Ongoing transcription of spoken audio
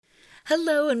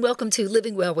Hello and welcome to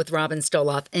Living Well with Robin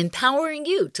Stoloff, empowering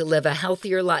you to live a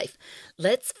healthier life.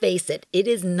 Let's face it, it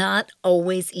is not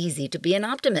always easy to be an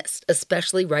optimist,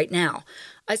 especially right now.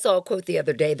 I saw a quote the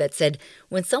other day that said,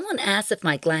 when someone asks if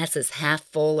my glass is half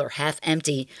full or half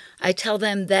empty, I tell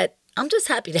them that I'm just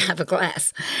happy to have a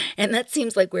glass. And that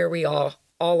seems like where we all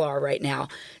are right now.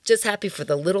 Just happy for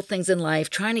the little things in life,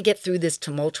 trying to get through this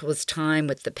tumultuous time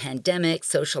with the pandemic,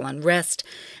 social unrest,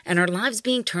 and our lives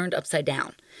being turned upside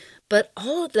down. But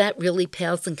all of that really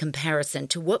pales in comparison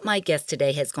to what my guest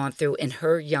today has gone through in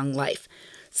her young life.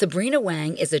 Sabrina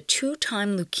Wang is a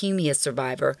 2-time leukemia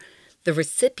survivor, the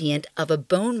recipient of a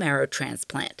bone marrow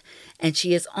transplant, and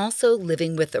she is also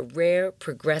living with a rare,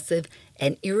 progressive,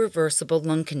 and irreversible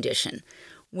lung condition.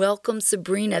 Welcome,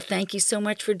 Sabrina. Thank you so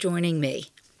much for joining me.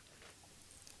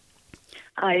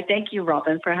 Hi, thank you,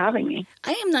 Robin, for having me.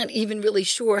 I am not even really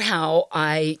sure how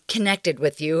I connected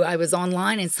with you. I was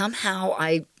online and somehow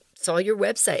I saw your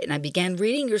website and I began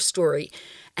reading your story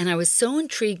and I was so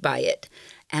intrigued by it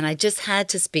and I just had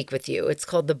to speak with you. It's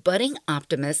called The Budding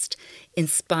Optimist,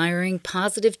 Inspiring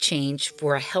Positive Change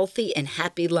for a Healthy and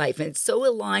Happy Life. And it's so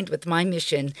aligned with my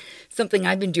mission, something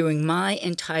I've been doing my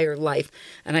entire life.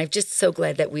 And I'm just so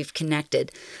glad that we've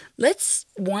connected. Let's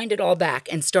wind it all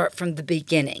back and start from the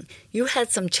beginning. You had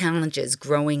some challenges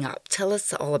growing up. Tell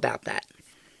us all about that.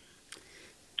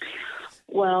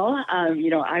 Well,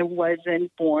 I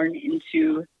wasn't born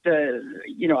into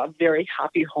a very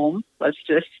happy home, let's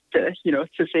just, to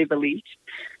say the least.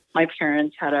 My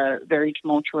parents had a very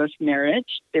tumultuous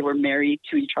marriage. They were married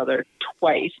to each other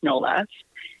twice, no less.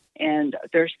 And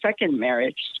their second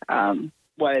marriage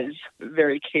was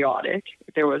very chaotic.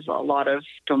 There was a lot of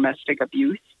domestic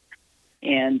abuse.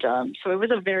 And so it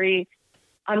was a very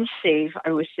unsafe,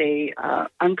 I would say,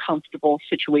 uncomfortable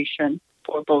situation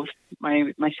for both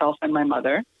myself and my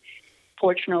mother.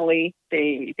 Fortunately,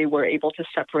 they were able to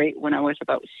separate when I was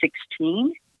about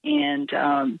 16.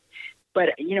 But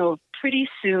pretty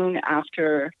soon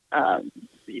after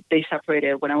they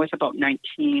separated, when I was about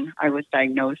 19, I was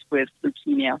diagnosed with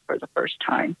leukemia for the first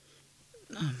time.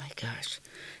 Oh my gosh!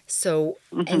 So,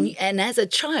 and as a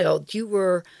child, you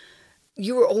were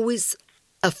always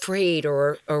afraid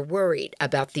or worried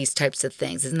about these types of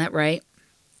things, isn't that right?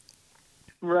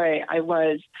 Right, I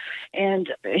was. And,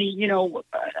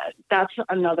 that's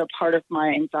another part of my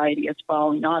anxiety as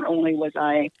well. Not only was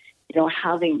I,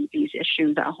 having these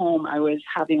issues at home, I was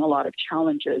having a lot of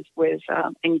challenges with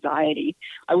anxiety.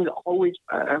 I was always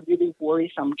a really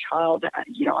worrisome child.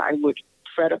 I would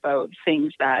fret about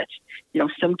things that,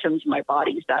 symptoms in my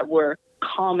bodies that were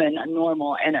common and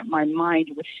normal, and my mind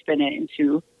would spin it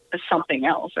into something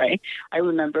else, right? I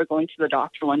remember going to the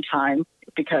doctor one time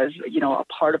because, a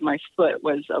part of my foot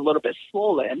was a little bit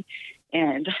swollen.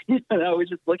 And I was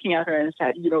just looking at her and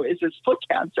said, is this foot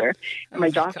cancer? And my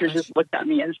doctor just looked at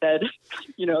me and said,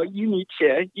 you need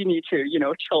to,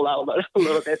 chill out a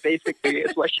little bit, basically,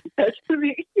 is what she said to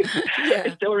me. Yeah. I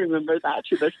still remember that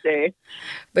to this day.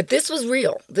 But this was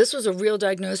real. This was a real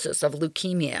diagnosis of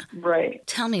leukemia. Right.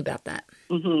 Tell me about that.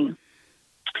 Mm-hmm.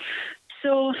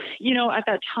 So, at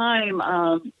that time,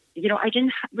 I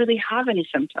didn't really have any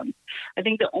symptoms. I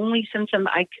think the only symptom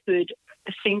I could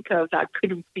think of that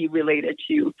could be related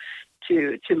to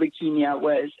leukemia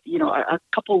was, a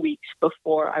couple weeks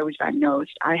before I was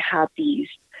diagnosed, I had these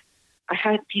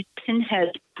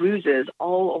pinhead bruises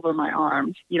all over my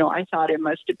arms. I thought it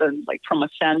must have been like from a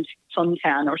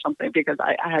suntan or something because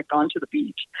I had gone to the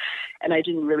beach and I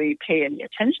didn't really pay any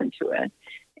attention to it.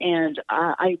 And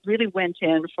I really went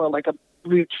in for like a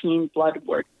routine blood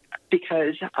work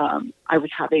because I was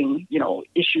having,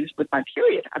 issues with my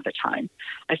period at the time.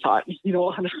 I thought,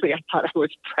 honestly, I thought I was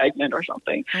pregnant or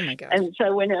something. Oh, my gosh. And so I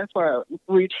went in for a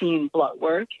routine blood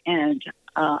work, and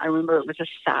I remember it was a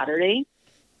Saturday.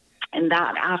 And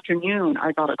that afternoon,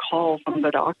 I got a call from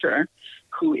the doctor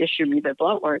who issued me the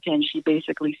blood work, and she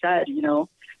basically said,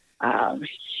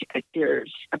 there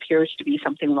appears to be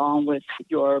something wrong with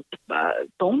your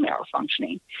bone marrow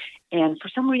functioning. And for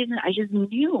some reason, I just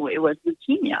knew it was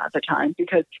leukemia at the time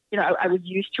because, I was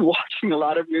used to watching a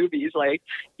lot of movies like,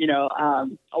 A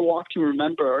Walk to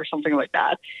Remember or something like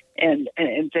that. And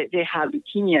they had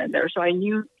leukemia in there. So I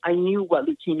knew what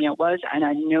leukemia was, and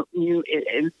I knew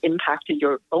it impacted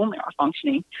your bone marrow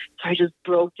functioning. So I just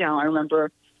broke down. I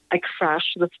remember I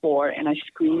crashed to the floor and I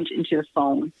screamed into the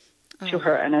phone to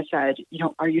her, and I said,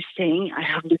 are you saying I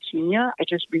have leukemia? I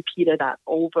just repeated that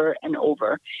over and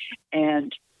over.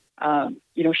 And,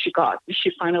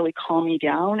 she finally calmed me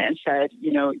down and said,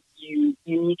 you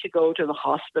need to go to the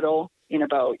hospital in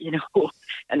about,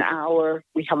 an hour.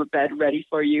 We have a bed ready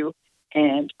for you.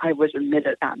 And I was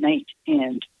admitted that night.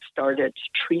 And started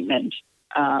treatment.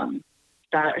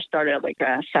 That started like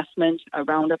a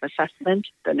round of assessment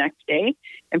the next day,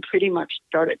 and pretty much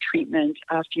started treatment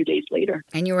a few days later.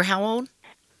 And you were how old?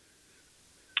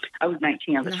 I was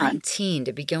 19 at the time. 19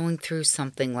 to be going through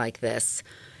something like this.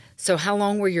 So how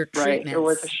long were your treatments? Right, it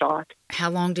was a shock. How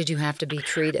long did you have to be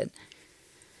treated?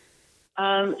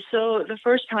 So the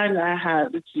first time that I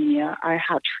had leukemia, I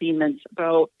had treatments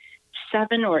about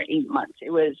 7 or 8 months.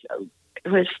 It was.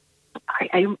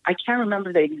 I can't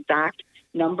remember the exact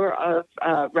number of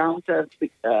rounds of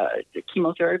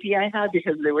chemotherapy I had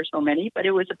because there were so many, but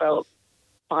it was about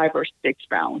 5 or 6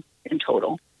 rounds in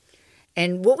total.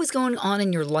 And what was going on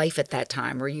in your life at that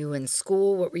time? Were you in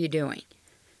school? What were you doing?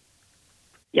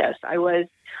 Yes, I was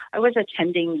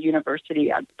attending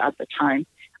university at the time.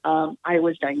 I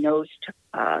was diagnosed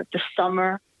the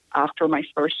summer after my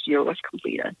first year was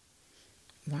completed.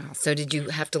 Wow. So did you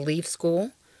have to leave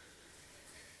school?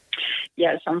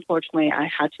 Yes, unfortunately, I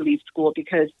had to leave school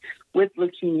because with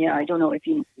leukemia, I don't know if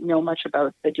you know much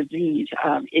about the disease,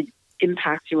 it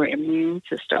impacts your immune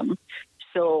system.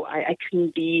 So I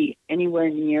couldn't be anywhere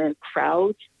near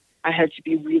crowds. I had to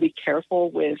be really careful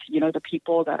with, the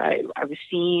people that I was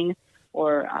seeing,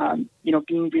 or,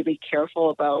 being really careful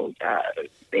about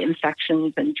the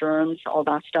infections and germs, all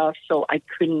that stuff. So I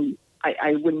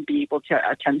wouldn't be able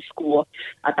to attend school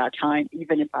at that time,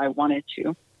 even if I wanted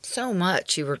to. So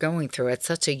much you were going through at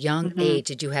such a young age.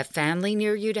 Did you have family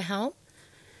near you to help?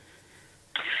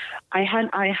 I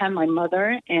had my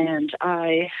mother, and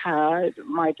I had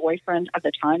my boyfriend at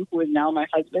the time, who is now my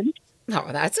husband.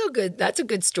 Oh, that's a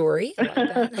good story. I like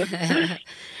that.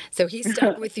 So he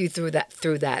stuck with you through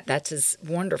that. That's just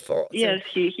wonderful. Yes,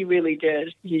 he really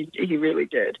did. He really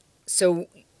did. So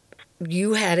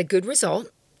you had a good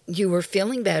result. You were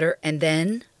feeling better, and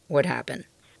then what happened?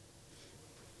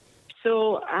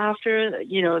 So after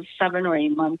 7 or 8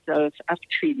 months of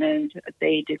treatment,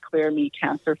 they declared me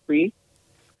cancer-free.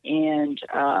 And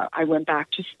I went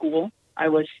back to school. I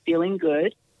was feeling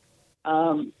good.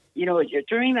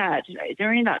 During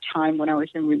that time when I was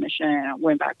in remission and I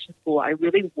went back to school, I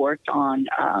really worked on,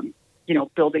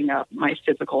 building up my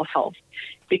physical health,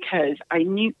 because I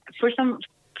knew for some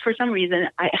reason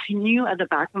I knew at the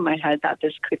back of my head that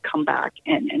this could come back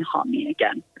and haunt me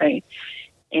again, right?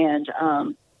 And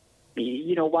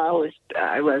while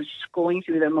I was going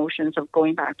through the motions of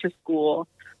going back to school,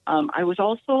 I was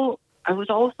also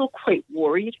quite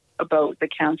worried about the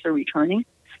cancer returning.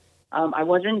 I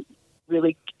wasn't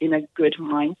really in a good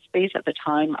mind space at the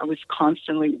time. I was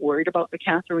constantly worried about the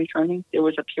cancer returning. There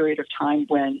was a period of time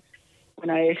when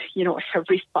I,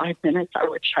 every 5 minutes I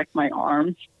would check my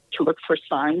arms to look for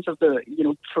signs of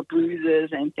for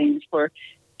bruises and things, for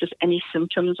just any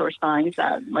symptoms or signs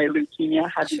that my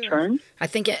leukemia had returned. I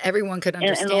think everyone could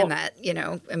understand that,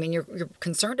 I mean, you're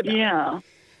concerned about it. Yeah.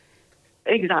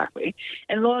 Exactly.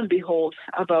 And lo and behold,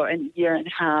 about a year and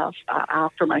a half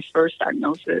after my first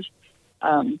diagnosis,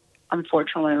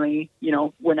 unfortunately,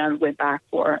 when I went back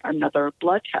for another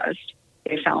blood test,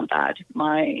 they found that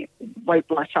my white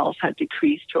blood cells had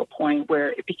decreased to a point where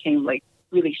it became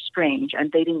really strange,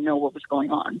 and they didn't know what was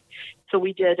going on. So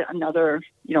we did another,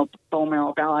 bone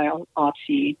marrow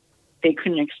biopsy. They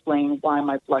couldn't explain why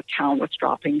my blood count was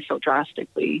dropping so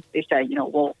drastically. They said,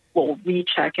 we'll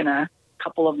recheck in a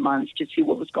couple of months to see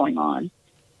what was going on.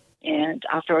 And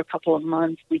after a couple of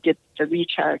months, we did the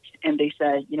recheck, and they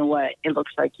said, you know what, it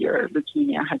looks like your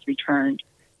leukemia has returned.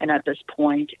 And at this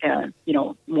point,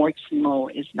 more chemo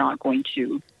is not going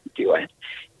to do it.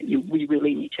 We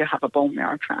really need to have a bone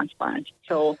marrow transplant.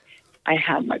 So I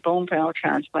had my bone marrow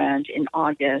transplant in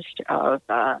August of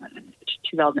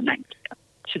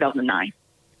 2009.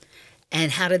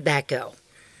 And how did that go?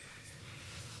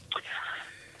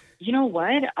 You know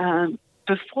what?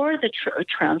 Before the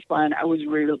transplant, I was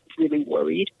really, really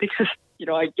worried because,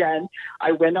 again,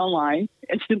 I went online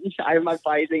and I'm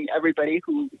advising everybody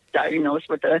who's diagnosed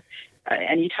with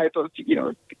any type of,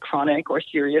 chronic or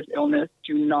serious illness,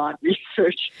 do not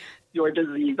research your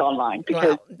disease online.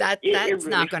 Because that's really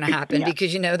not going to happen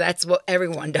because, that's what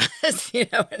everyone does, and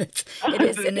it's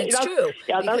true.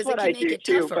 Yeah, that's what I do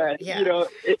too. But,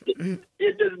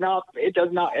 it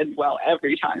does not end well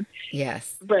every time.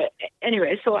 Yes. But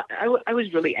anyway, so I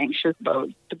was really anxious about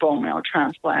the bone marrow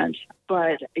transplant,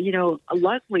 but,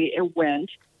 luckily it went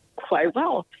quite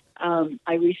well.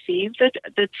 I received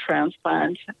the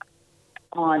transplant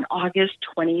on August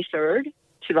 23rd,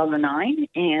 2009,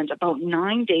 and about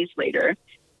 9 days later,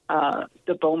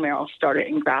 the bone marrow started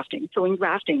engrafting. So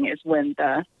engrafting is when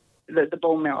the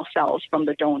bone marrow cells from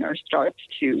the donor starts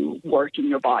to work in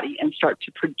your body and start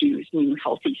to produce new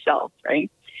healthy cells,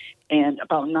 right? And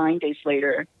about 9 days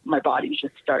later, my body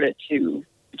just started to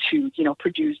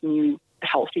produce new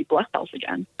healthy blood cells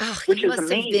again, Oh, which you is must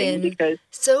have amazing been because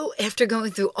so, after going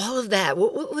through all of that,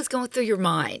 what was going through your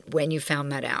mind when you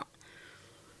found that out?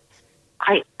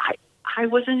 I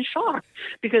was in shock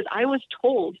because I was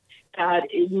told that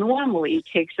it normally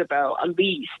takes about at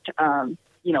least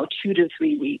 2 to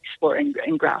 3 weeks for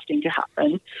engrafting to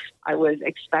happen. I was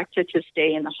expected to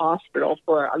stay in the hospital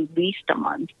for at least a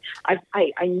month.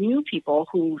 I knew people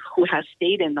who had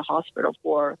stayed in the hospital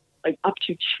for like up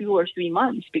to 2 or 3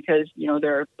 months because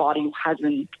their body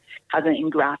hasn't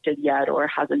engrafted yet or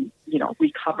hasn't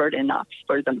recovered enough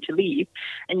for them to leave,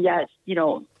 and yet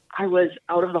I was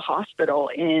out of the hospital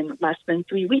in less than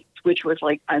 3 weeks, which was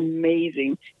like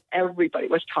amazing. Everybody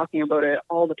was talking about it.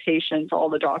 All the patients, all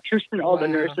the doctors, and all the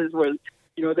nurses were,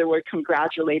 they were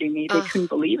congratulating me. They couldn't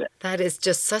believe it. That is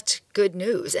just such good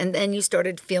news. And then you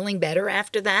started feeling better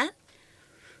after that?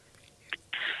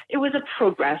 It was a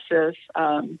progressive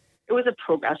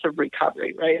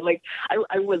recovery, right? Like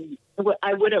I would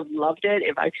have loved it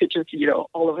if I could just,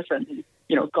 all of a sudden,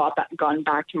 gone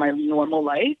back to my normal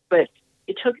life. But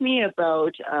it took me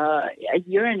about a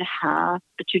year and a half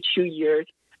to 2 years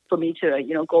for me to,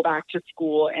 go back to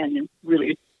school and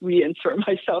really reinsert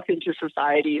myself into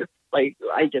society like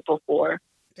I did before.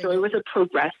 So it was a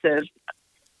progressive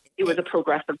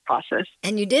process.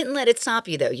 And you didn't let it stop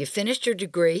you, though. You finished your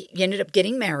degree. You ended up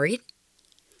getting married.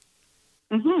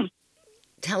 Mm-hmm.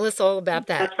 Tell us all about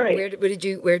that. That's right. Where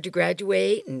did you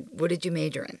graduate, and what did you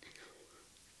major in?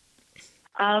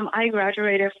 I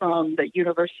graduated from the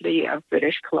University of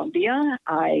British Columbia.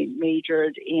 I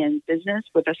majored in business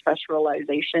with a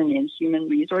specialization in human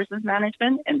resources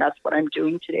management, and that's what I'm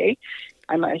doing today.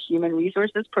 I'm a human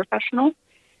resources professional,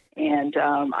 and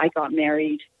I got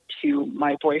married to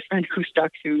my boyfriend who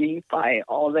stuck to me by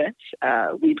all this.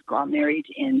 We got married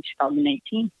in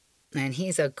 2018. And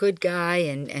he's a good guy,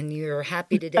 and you're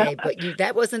happy today, but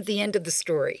that wasn't the end of the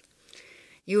story.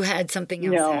 You had something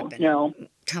else happen. No.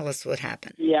 Tell us what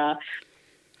happened. Yeah.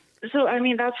 So, I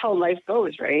mean, that's how life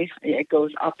goes, right? It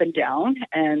goes up and down.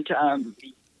 And,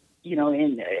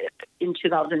 in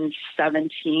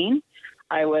 2017,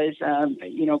 I was,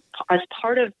 as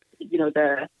part of,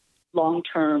 the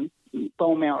long-term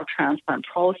bone marrow transplant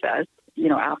process,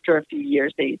 after a few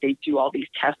years, they do all these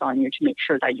tests on you to make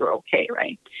sure that you're okay,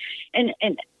 right? And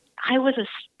I was a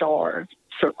star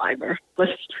survivor.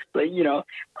 I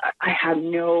had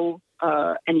no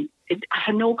I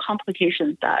had no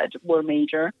complications that were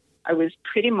major. I was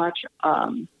pretty much, I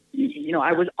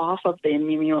was off of the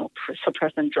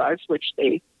immunosuppressant drugs, which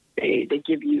they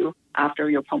give you after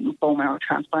your bone marrow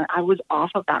transplant. I was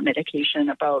off of that medication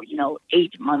about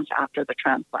 8 months after the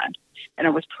transplant, and I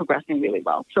was progressing really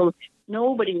well. So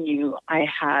nobody knew I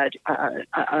had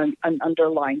an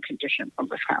underlying condition from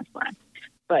the transplant.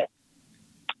 But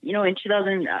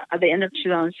at the end of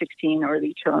 2016,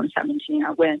 early 2017,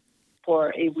 I went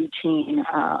for a routine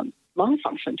lung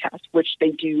function test, which they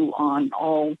do on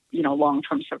all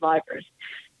long-term survivors.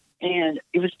 And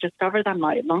it was discovered that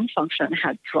my lung function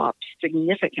had dropped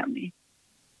significantly.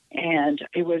 And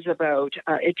it was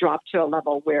it dropped to a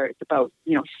level where it's about,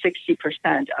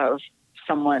 60% of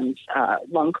someone's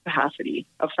lung capacity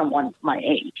of someone my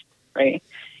age, right?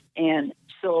 And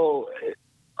so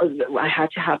I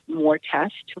had to have more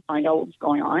tests to find out what was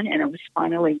going on. And I was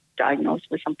finally diagnosed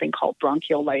with something called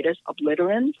bronchiolitis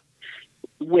obliterans,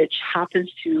 which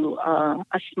happens to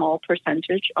a small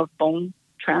percentage of bone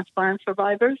transplant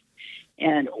survivors.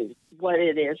 And what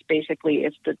it is basically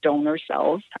is the donor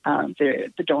cells,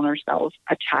 the donor cells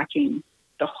attacking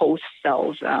the host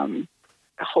cells, the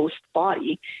host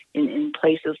body in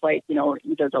places like,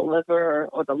 either the liver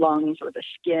or the lungs or the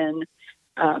skin.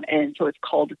 And so it's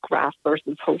called graft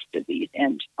versus host disease.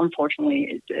 And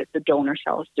unfortunately, the donor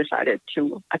cells decided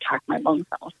to attack my lung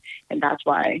cells. And that's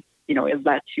why, it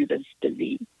led to this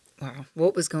disease. Wow.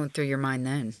 What was going through your mind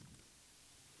then?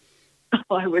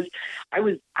 I was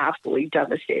absolutely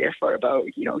devastated for about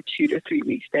 2 to 3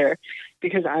 weeks there,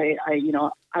 because I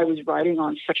was riding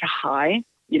on such a high.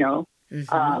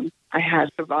 Mm-hmm. I had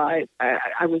survived.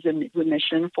 I was in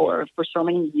remission for so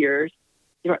many years.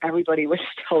 Everybody was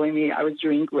telling me I was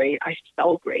doing great. I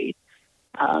felt great.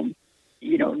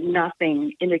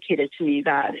 Nothing indicated to me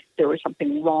that there was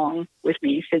something wrong with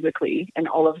me physically. And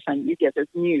all of a sudden you get this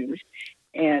news.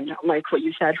 And like what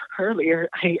you said earlier,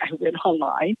 I went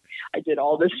online. I did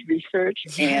all this research,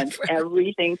 and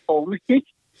everything told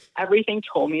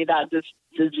me that this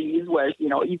disease was,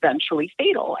 eventually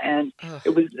fatal. And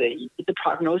it was the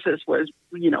prognosis was,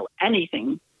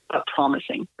 anything but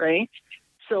promising, right?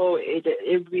 So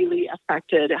it really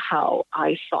affected how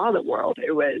I saw the world.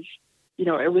 It was,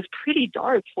 it was pretty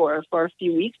dark for a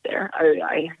few weeks there,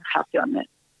 I have to admit.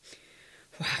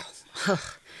 Wow.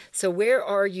 So where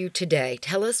are you today?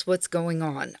 Tell us what's going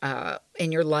on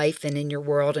in your life and in your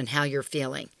world and how you're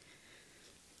feeling.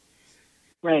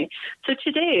 Right. So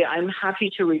today I'm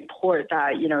happy to report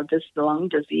that, this lung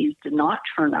disease did not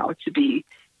turn out to be,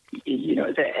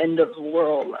 the end of the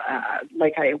world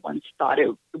like I once thought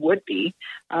it would be.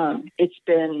 It's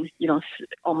been,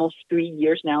 almost 3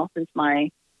 years now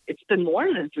it's been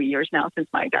more than 3 years now since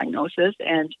my diagnosis,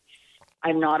 and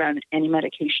I'm not on any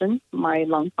medication. My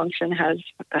lung function has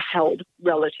held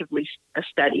relatively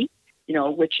steady,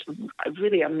 which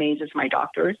really amazes my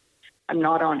doctors. I'm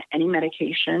not on any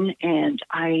medication, and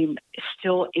I'm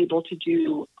still able to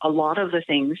do a lot of the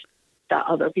things that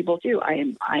other people do. I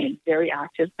am very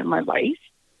active in my life.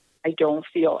 I don't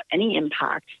feel any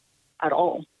impact at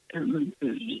all,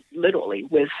 literally,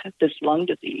 with this lung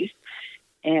disease.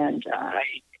 And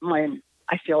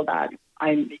I feel that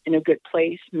I'm in a good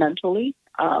place mentally.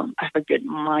 I have a good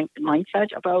mindset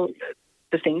about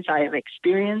the things I have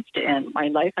experienced and my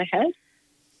life ahead.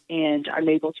 And I'm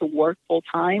able to work full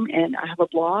time, and I have a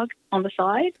blog on the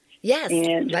side. Yes,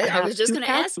 and I was just going to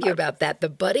ask you about that. The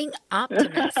budding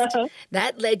optimist.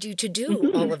 That led you to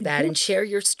do all of that and share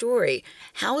your story.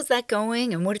 How is that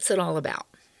going, and what's it all about?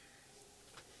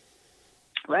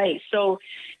 Right. So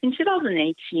in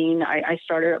 2018, I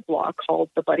started a blog called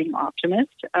The Budding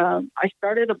Optimist. I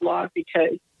started a blog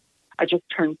because I just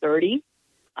turned 30.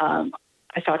 I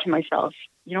thought to myself,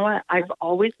 you know what? I've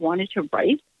always wanted to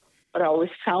write, but I always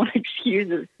found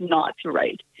excuses not to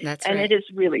write. That's and right. it is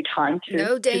really time to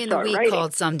No day in the week writing.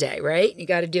 Called someday, right? You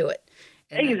got to do it.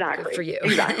 And exactly. Good for you.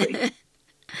 Exactly.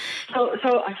 So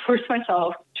I forced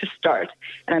myself to start,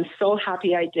 and I'm so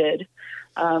happy I did.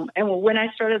 And when I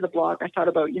started the blog, I thought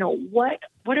about, what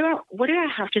do I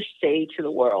have to say to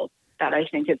the world that I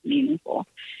think is meaningful?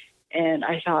 And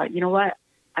I thought, you know what?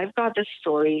 I've got this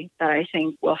story that I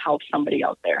think will help somebody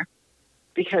out there,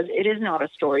 because it is not a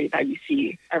story that you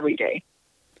see every day,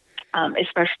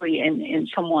 especially in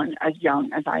someone as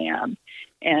young as I am.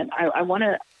 And I want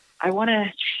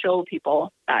to show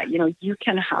people that, you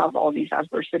can have all these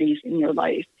adversities in your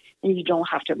life, and you don't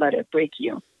have to let it break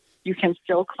you. You can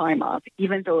still climb up,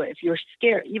 even if you're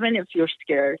scared, you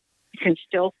can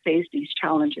still face these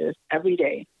challenges every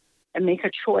day and make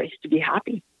a choice to be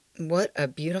happy. What a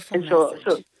beautiful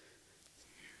message.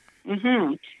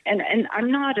 Mm-hmm. And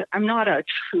I'm not a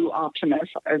true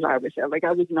optimist, as I would say. Like,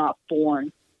 I was not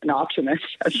born an optimist,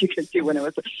 as you can see. When I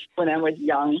was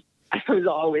young, I was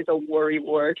always a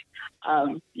worrywart.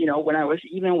 When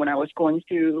I was going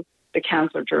through the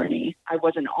cancer journey, I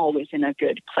wasn't always in a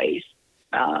good place,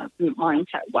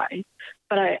 mindset-wise.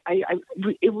 But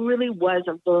it really was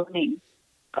a learning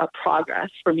progress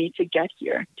for me to get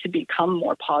here, to become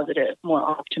more positive, more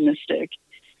optimistic,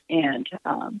 and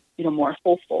more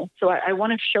hopeful. So I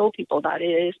want to show people that it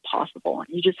is possible.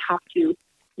 You just have to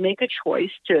make a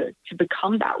choice to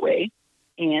become that way,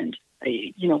 and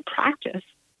practice.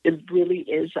 It really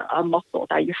is a muscle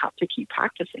that you have to keep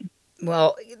practicing.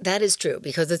 Well, that is true,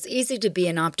 because it's easy to be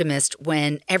an optimist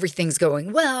when everything's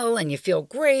going well and you feel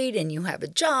great and you have a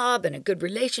job and a good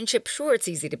relationship. Sure, it's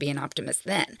easy to be an optimist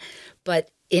then.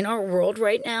 But in our world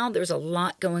right now, there's a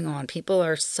lot going on. People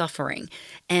are suffering,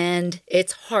 and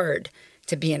it's hard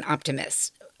to be an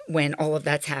optimist when all of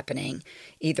that's happening,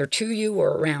 either to you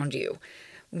or around you.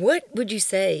 What would you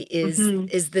say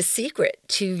is the secret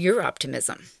to your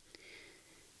optimism?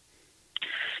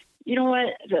 You know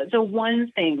what? The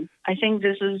one thing, I think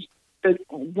this is the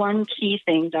one key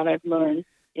thing that I've learned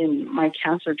in my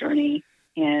cancer journey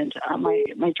and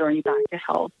my journey back to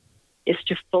health, is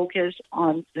to focus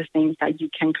on the things that you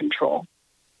can control.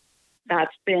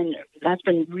 That's been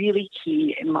really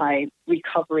key in my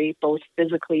recovery, both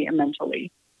physically and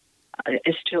mentally,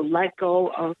 is to let go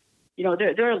of,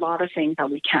 there are a lot of things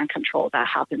that we can't control that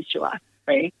happens to us,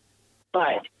 right?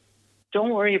 But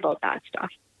don't worry about that stuff.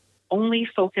 Only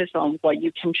focus on what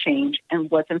you can change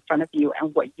and what's in front of you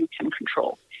and what you can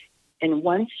control. And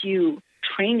once you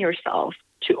train yourself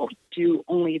to do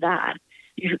only that,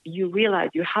 you realize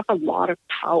you have a lot of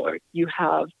power. You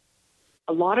have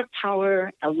a lot of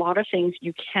power, a lot of things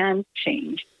you can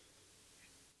change.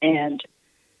 And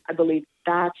I believe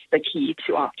that's the key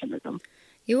to optimism.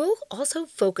 You will also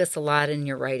focus a lot in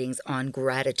your writings on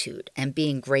gratitude and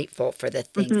being grateful for the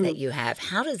things that you have.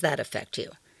 How does that affect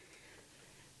you?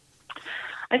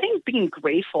 I think being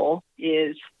grateful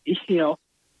is,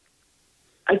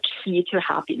 a key to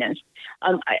happiness.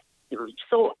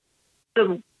 So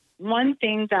the one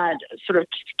thing that sort of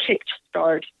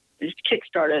kickstart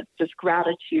kickstarted this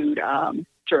gratitude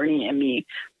journey in me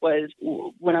was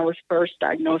when I was first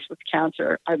diagnosed with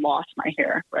cancer. I lost my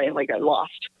hair, right? Like I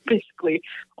lost basically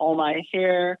all my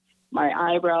hair, my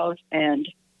eyebrows, and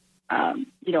I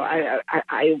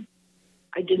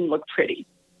didn't look pretty,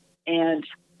 and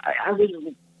I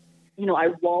was, I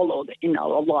wallowed in a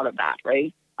lot of that,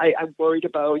 right? I worried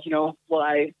about, will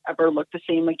I ever look the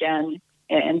same again,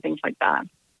 and things like that.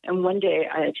 And one day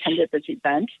I attended this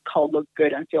event called Look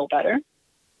Good and Feel Better.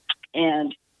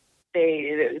 And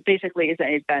they basically is an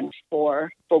event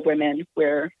for women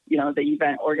where, the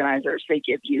event organizers, they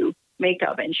give you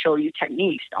makeup and show you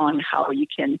techniques on how you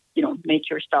can, make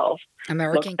yourself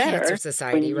American look better. Cancer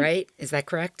Society, right? Is that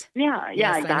correct? Yeah,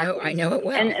 Yes, exactly. I know it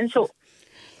well. And so,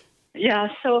 yeah.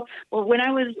 So when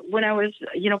I was,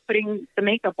 putting the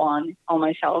makeup on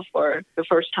myself for the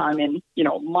first time in,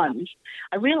 months,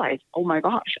 I realized, oh my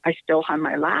gosh, I still have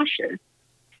my lashes.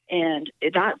 And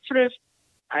that sort of,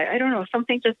 I don't know,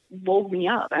 something just woke me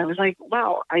up. I was like,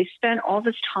 wow, I spent all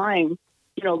this time,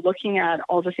 looking at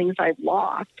all the things I've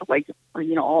lost, like,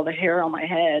 all the hair on my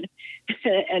head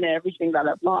and everything that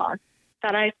I've lost,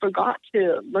 that I forgot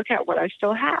to look at what I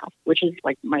still have, which is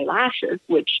like my lashes,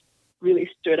 which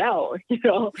really stood out,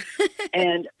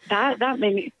 and that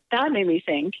made me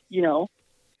think,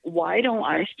 why don't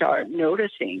I start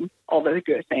noticing all the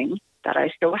good things that I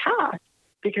still have?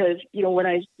 Because, when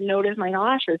I noticed my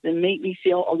lashes, it made me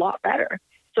feel a lot better.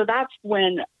 So that's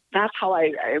how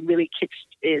I really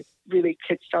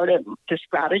kickstarted this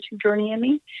gratitude journey in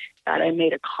me, that I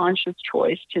made a conscious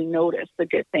choice to notice the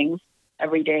good things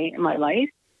every day in my life.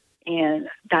 And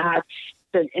that's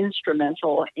been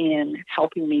instrumental in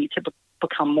helping me to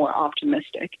become more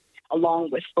optimistic,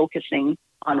 along with focusing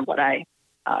on what I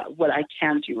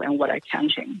can do and what I can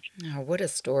change. Oh, what a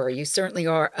story. You certainly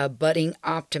are a budding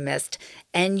optimist.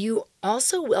 And you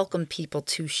also welcome people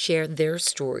to share their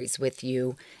stories with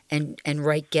you and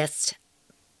write guest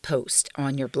posts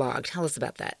on your blog. Tell us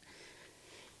about that.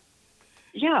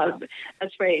 Yeah,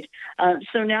 that's great.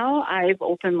 So now I've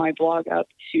opened my blog up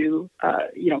to,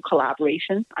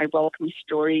 collaboration. I welcome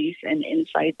stories and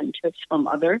insights and tips from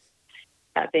others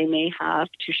that they may have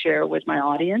to share with my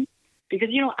audience. Because,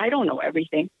 I don't know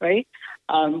everything, right?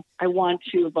 I want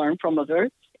to learn from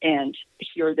others and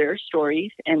hear their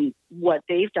stories and what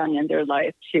they've done in their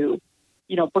life to,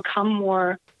 become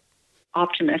more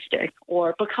optimistic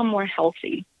or become more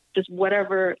healthy. Just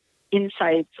whatever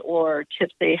insights or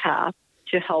tips they have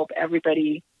to help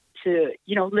everybody to,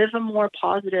 live a more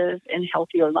positive and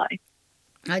healthier life.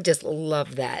 I just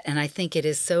love that. And I think it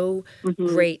is so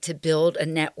great to build a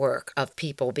network of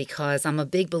people, because I'm a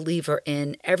big believer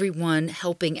in everyone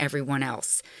helping everyone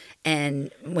else.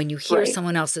 And when you hear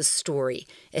someone else's story,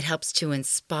 it helps to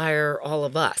inspire all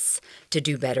of us to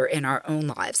do better in our own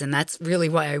lives. And that's really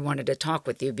why I wanted to talk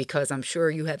with you, because I'm sure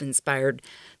you have inspired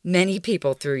many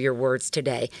people through your words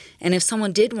today. And if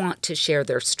someone did want to share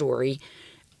their story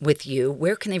with you,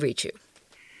 where can they reach you?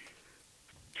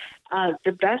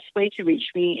 The best way to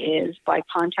reach me is by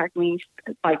contacting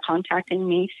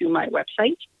me through my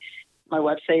website. My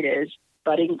website is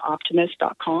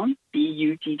buddingoptimist.com,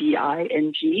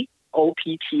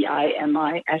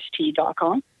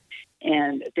 buddingoptimist.com.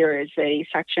 And there is a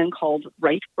section called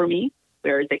Write for Me,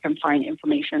 where they can find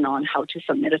information on how to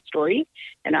submit a story.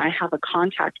 And I have a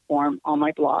contact form on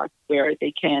my blog where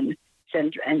they can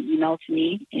send an email to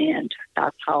me, and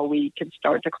that's how we can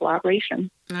start the collaboration.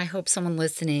 I hope someone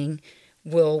listening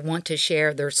will want to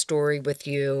share their story with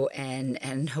you,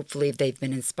 and hopefully they've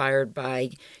been inspired by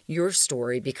your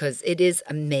story, because it is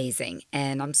amazing.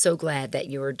 And I'm so glad that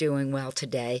you are doing well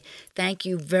today. Thank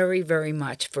you very, very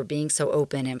much for being so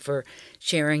open and for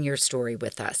sharing your story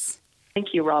with us.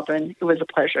 Thank you, Robin. It was a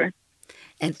pleasure.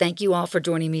 And thank you all for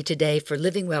joining me today for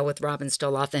Living Well with Robin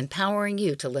Stoloff, empowering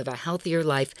you to live a healthier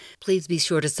life. Please be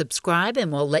sure to subscribe,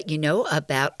 and we'll let you know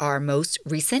about our most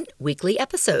recent weekly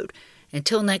episode.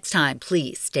 Until next time,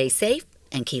 please stay safe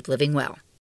and keep living well.